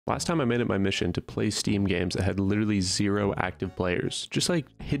Last time I made it my mission to play Steam games that had literally 0 active players, just like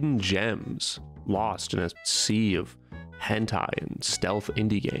hidden gems lost in a sea of hentai and stealth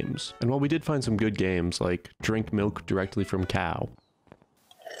indie games. And while we did find some good games like Drink Milk Directly from Cow,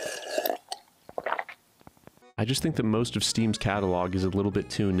 I just think that most of Steam's catalog is a little bit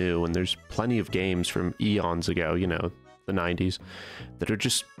too new, and there's plenty of games from eons ago, you know, the 90s, that are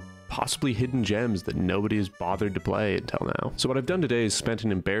just possibly hidden gems that nobody has bothered to play until now. So what I've done today is spent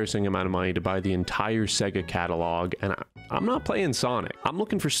an embarrassing amount of money to buy the entire Sega catalog, and I'm not playing Sonic. I'm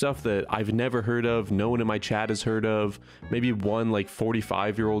looking for stuff that I've never heard of, no one in my chat has heard of, maybe one like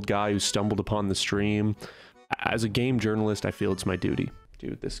 45-year-old guy who stumbled upon the stream. As a game journalist, I feel it's my duty.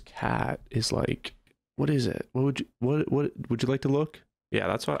 Dude, this cat is like, what is it? What would you like to look? Yeah,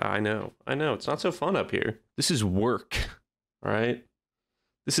 that's what I know. I know, it's not so fun up here. This is work, all right?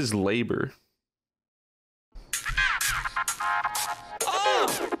 This is labor.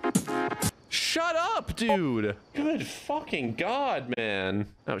 Oh! Shut up, dude! Good fucking god, man.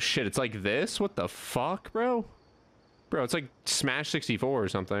 Oh shit, it's like this? What the fuck, bro? Bro, it's like Smash 64 or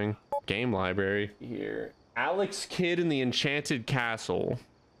something. Game library. Here. Alex Kidd in the Enchanted Castle.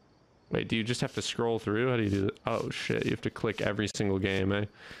 Wait, do you just have to scroll through? How do you do that? Oh shit, you have to click every single game, eh?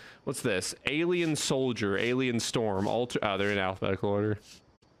 What's this? Alien Soldier, Alien Storm, oh, they're in alphabetical order.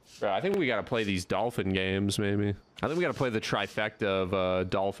 Bro, I think we gotta play these dolphin games, maybe. I think we gotta play the trifecta of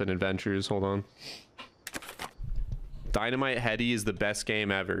dolphin adventures. Hold on. Dynamite Heady is the best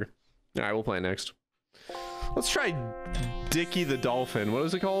game ever. All right, we'll play it next. Let's try Dickie the Dolphin. What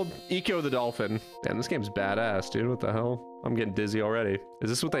is it called? Eco the Dolphin. Man, this game's badass, dude. What the hell? I'm getting dizzy already. Is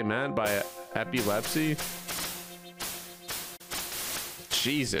this what they meant by epilepsy?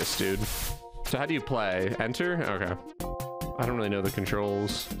 Jesus, dude. So how do you play? Enter? Okay. I don't really know the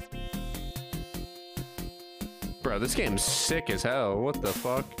controls. Bro, this game's sick as hell. What the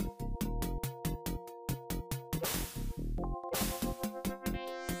fuck?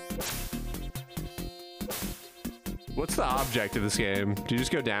 What's the object of this game? Do you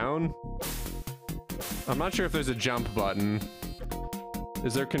just go down? I'm not sure if there's a jump button.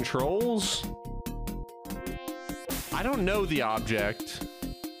 Is there controls? I don't know the object.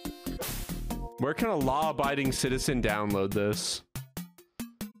 Where can a law-abiding citizen download this?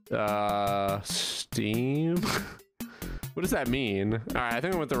 Steam? What does that mean? All right, I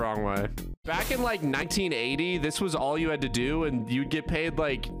think I went the wrong way. Back in like 1980, this was all you had to do, and you'd get paid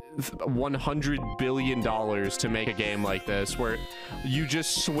like $100 billion to make a game like this, where you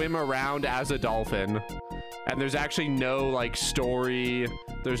just swim around as a dolphin, and there's actually no like story,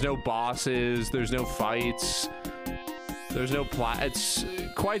 there's no bosses, there's no fights. There's no plot. It's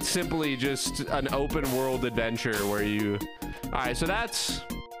quite simply just an open world adventure where you... All right, so that's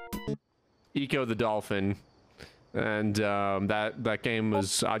Eco the Dolphin. And that game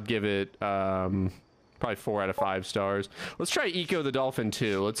was... I'd give it probably 4 out of 5 stars. Let's try Eco the Dolphin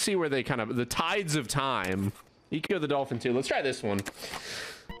 2. Let's see where they kind of... The tides of time. Eco the Dolphin 2. Let's try this one.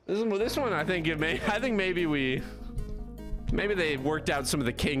 This one, I think maybe they worked out some of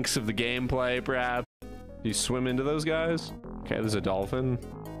the kinks of the gameplay, perhaps. Do you swim into those guys? Okay, there's a dolphin.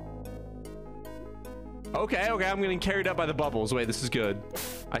 Okay, I'm getting carried up by the bubbles. Wait, this is good.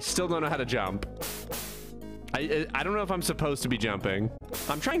 I still don't know how to jump. I don't know if I'm supposed to be jumping.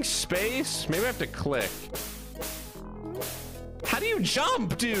 I'm trying space. Maybe I have to click. How do you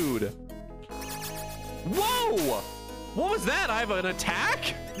jump, dude? Whoa! What was that? I have an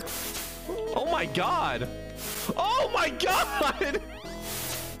attack? Oh my god. Oh my god!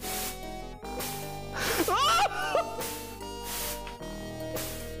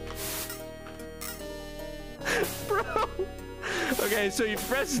 Bro. Okay, so you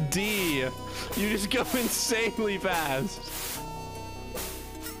press D, you just go insanely fast.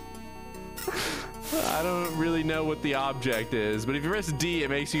 I don't really know what the object is, but if you press D, it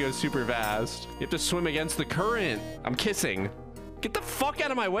makes you go super fast. You have to swim against the current. I'm kissing. Get the fuck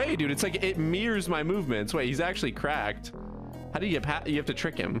out of my way, dude. It's like it mirrors my movements. Wait, he's actually cracked. How do you get you have to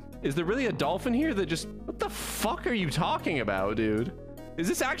trick him? Is there really a dolphin here that just... What the fuck are you talking about, dude? Is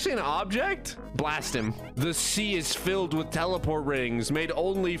this actually an object? Blast him. The sea is filled with teleport rings made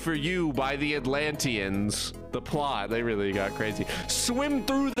only for you by the Atlanteans. The plot, they really got crazy. Swim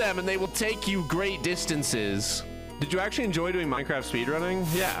through them and they will take you great distances. Did you actually enjoy doing Minecraft speedrunning?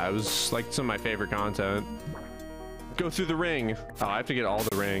 Yeah, it was like some of my favorite content. Go through the ring. Oh, I have to get all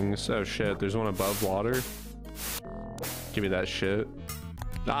the rings. Oh shit, there's one above water. Give me that shit.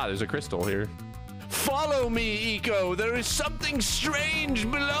 Ah, there's a crystal here. Follow me, Eco. There is something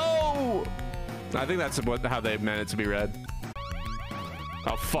strange below. I think that's how they meant it to be read.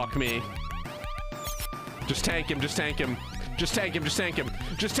 Oh, fuck me. Just tank him. Just tank him. Just tank him. Just tank him.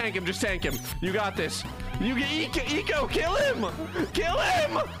 Just tank him. Just tank him. You got this. You get Eco. Kill him. Kill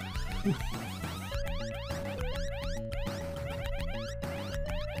him.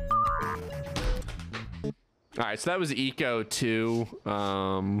 All right, so that was Eco 2.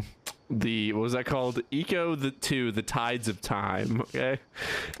 What was that called? Eco 2, the Tides of Time. Okay,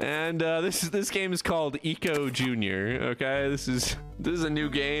 and this game is called Eco Junior. Okay, this is a new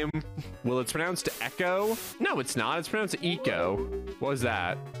game. Well, it's pronounced Echo. No, it's not. It's pronounced Eco. What was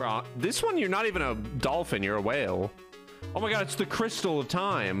that? Bro, this one you're not even a dolphin. You're a whale. Oh my God, it's the Crystal of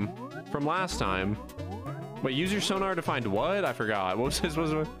Time from last time. Wait, use your sonar to find what? I forgot. What was this?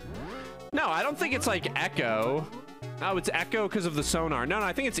 No, I don't think it's like Echo. Oh, it's Echo because of the sonar. No,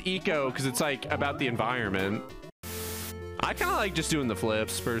 I think it's Eco because it's like about the environment. I kind of like just doing the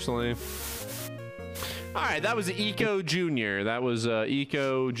flips personally. All right, that was Eco Junior. That was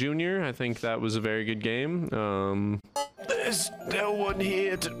Eco Junior. I think that was a very good game. There's no one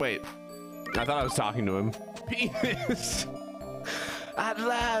here to wait. I thought I was talking to him. Penis. At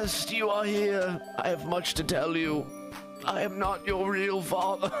last, you are here. I have much to tell you. I am not your real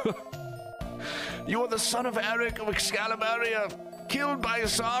father. You are the son of Eric of Excalibaria, killed by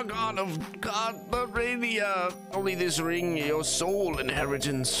Sargon of Cartharania. Only this ring, your sole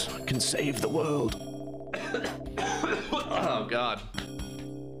inheritance, can save the world. Oh, God.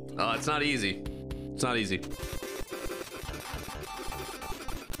 Oh, it's not easy. It's not easy.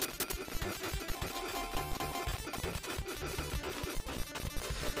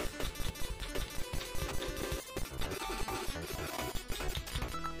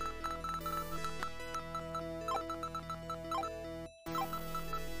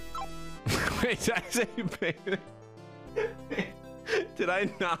 Wait, did I say baby? Did I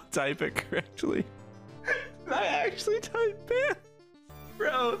not type it correctly? Did I actually type it?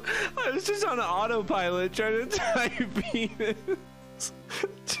 Bro, I was just on autopilot trying to type penis.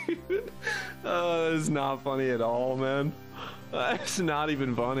 Dude. Oh, that is not funny at all, man. That's not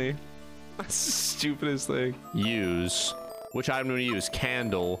even funny. That's the stupidest thing. Use. Which item do we use?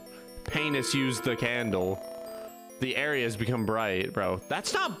 Candle. Penis used the candle. The area has become bright, bro.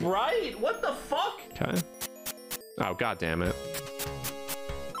 That's not bright. What the fuck? Okay. Oh, God damn it.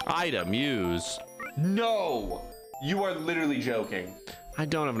 Item, use. No, you are literally joking. I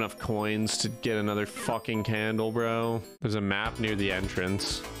don't have enough coins to get another fucking candle, bro. There's a map near the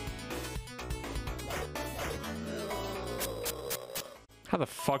entrance. How the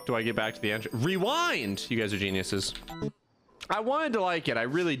fuck do I get back to the entrance? Rewind! You guys are geniuses. I wanted to like it. I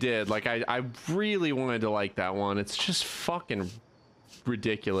really did. Like, I really wanted to like that one. It's just fucking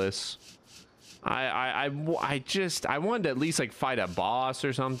ridiculous. I wanted to at least like fight a boss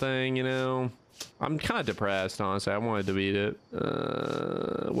or something, you know? I'm kind of depressed, honestly. I wanted to beat it.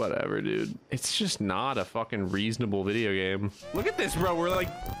 Whatever, dude. It's just not a fucking reasonable video game. Look at this, bro. We're like...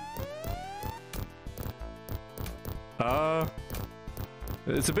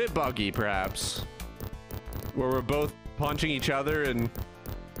 It's a bit buggy, perhaps. Where we're both punching each other and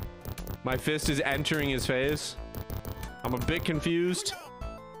my fist is entering his face. I'm a bit confused.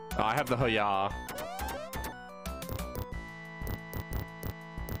 Oh, I have the Hoya. All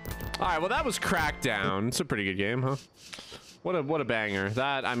right, well, that was Crackdown. It's a pretty good game, huh? What a banger.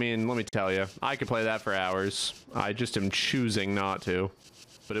 That, I mean, let me tell you, I could play that for hours. I just am choosing not to,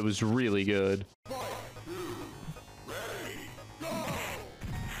 but it was really good.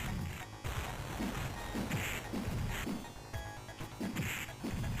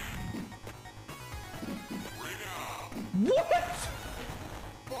 What?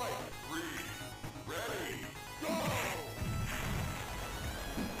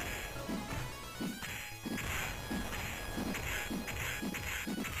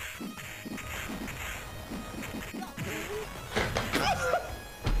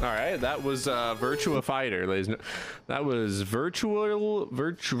 All right, that was Virtua Fighter, ladies and gentlemen. That was Virtua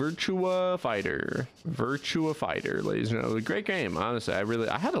Fighter. Virtua Fighter, ladies and gentlemen. Great game, honestly.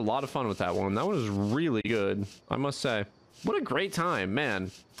 I had a lot of fun with that one. That was really good, I must say. What a great time,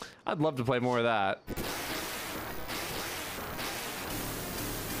 man. I'd love to play more of that.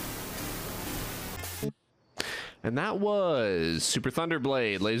 And that was Super Thunder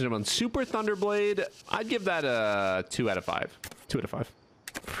Blade, ladies and gentlemen. Super Thunder Blade, I'd give that a 2 out of 5. 2 out of 5.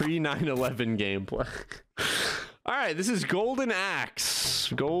 Pre-9/11 gameplay. All right, this is Golden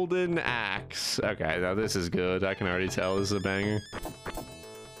Axe. Golden Axe. Okay, now this is good. I can already tell this is a banger.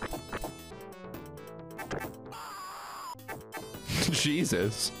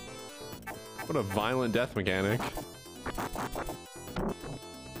 Jesus. What a violent death mechanic.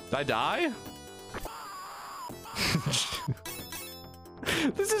 Did I die?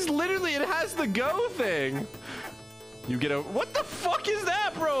 This is literally, it has the go thing. You get a... What the fuck is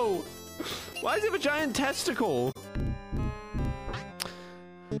that, bro? Why does he have a giant testicle?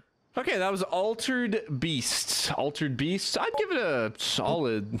 Okay, that was Altered Beasts. Altered Beasts. I'd give it a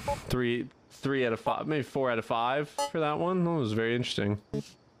solid 3 out of 5, maybe 4 out of 5 for that one. That was very interesting.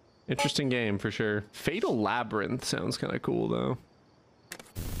 Interesting game for sure. Fatal Labyrinth sounds kind of cool though.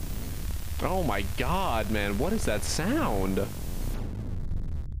 Oh my god, man, what is that sound?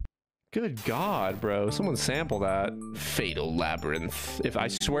 Good god, bro. Someone sample that. Fatal Labyrinth. If I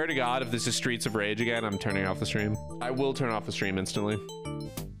swear to god, if this is Streets of Rage again, I'm turning off the stream. I will turn off the stream instantly.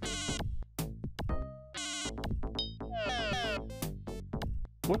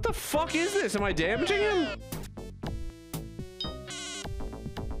 What the fuck is this? Am I damaging him?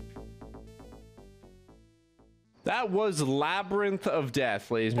 That was Labyrinth of Death,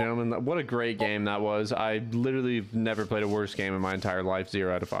 ladies and gentlemen. What a great game that was. I literally never played a worse game in my entire life.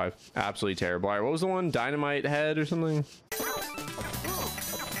 0 out of 5. Absolutely terrible. All right, what was the one? Dynamite Head or something?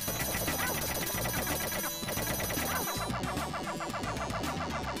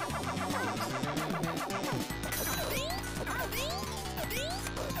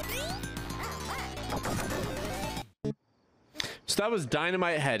 So that was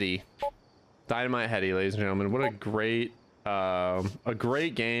Dynamite Heady. Dynamite Heady, ladies and gentlemen. What a great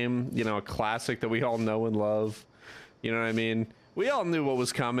game. You know, a classic that we all know and love. You know what I mean? We all knew what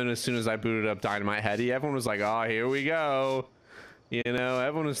was coming as soon as I booted up Dynamite Heady. Everyone was like, oh, here we go. You know,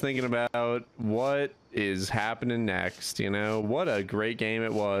 everyone was thinking about what is happening next. You know, what a great game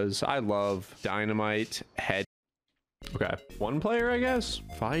it was. I love Dynamite Heady. Okay, one player, I guess.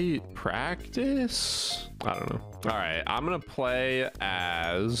 Fight practice. I don't know. All right, I'm gonna play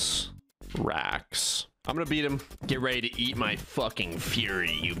as Rax. I'm gonna beat him. Get ready to eat my fucking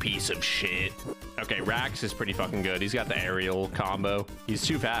fury, you piece of shit. Okay, Rax is pretty fucking good. He's got the aerial combo. He's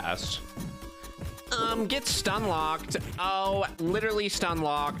too fast. Get stun locked. Oh, literally stun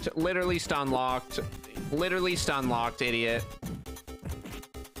locked. Literally stun locked. Literally stun locked, idiot.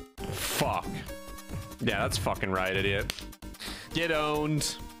 Fuck. Yeah, that's fucking right, idiot. Get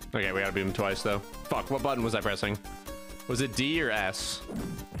owned. Okay, we gotta beat him twice, though. Fuck, what button was I pressing? Was it D or S?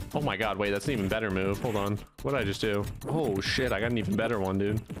 Oh my god, wait, that's an even better move. Hold on. What did I just do? Oh shit, I got an even better one,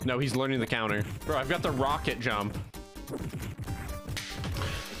 dude. No, he's learning the counter. Bro, I've got the rocket jump.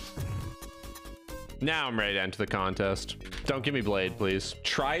 Now I'm ready to enter the contest. Don't give me Blade, please.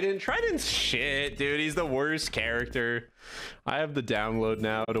 Trident? Trident's shit, dude. He's the worst character. I have the download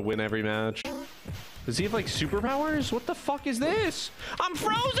now to win every match. Does he have like superpowers? What the fuck is this? I'm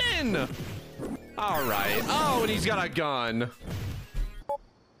frozen! All right. Oh, and he's got a gun.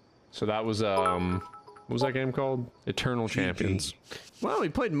 So that was, what was that game called? Eternal Champions. Well, we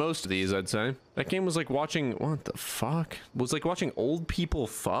played most of these, I'd say. That game was like watching, what the fuck? It was like watching old people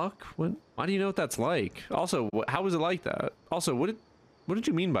fuck? What? Why do you know what that's like? Also, how was it like that? Also, what did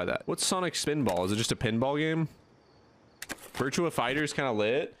you mean by that? What's Sonic Spinball? Is it just a pinball game? Virtua Fighter's kind of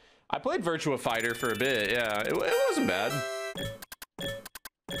lit. I played Virtua Fighter for a bit, yeah. It wasn't bad.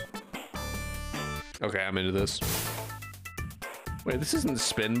 Okay, I'm into this. Wait, this isn't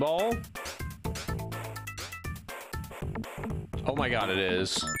Spinball? Oh my god, it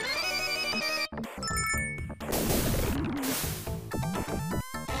is.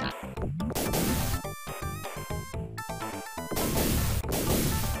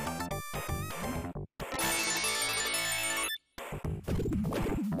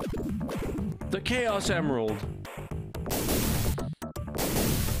 The Chaos Emerald.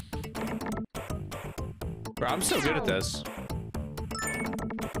 Bro, I'm so good at this.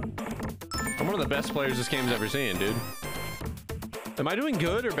 I'm one of the best players this game's ever seen, dude. Am I doing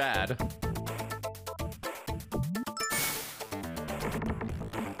good or bad?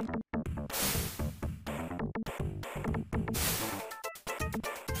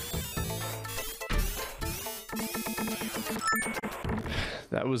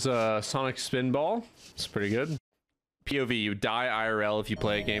 That was Sonic Spinball. It's pretty good. POV, you die IRL if you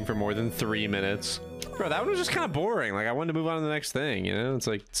play a game for more than 3 minutes. Bro, that one was just kind of boring. Like, I wanted to move on to the next thing, you know? It's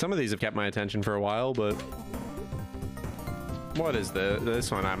like, some of these have kept my attention for a while, but... What is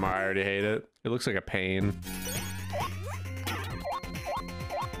this one? I already hate it. It looks like a pain.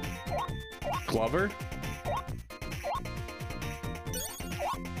 Glover?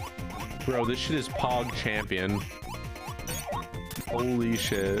 Bro, this shit is Pog Champion. Holy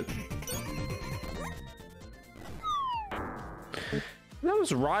shit. That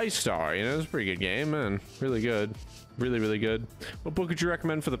was Rystar, you know, it was a pretty good game, man. Really good. Really, really good. What book would you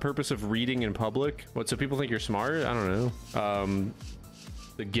recommend for the purpose of reading in public? What, so people think you're smart? I don't know.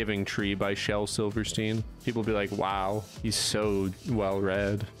 The Giving Tree by Shel Silverstein. People be like, wow, he's so well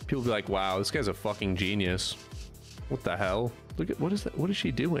read. People be like, wow, this guy's a fucking genius. What the hell? Look at, what is that? What is she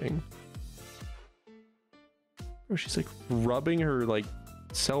doing? Oh, she's like rubbing her like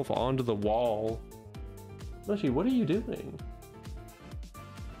self onto the wall. Mushy, what are you doing?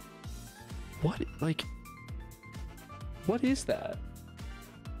 What, like, what is that?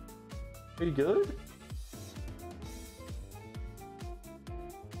 Are you good?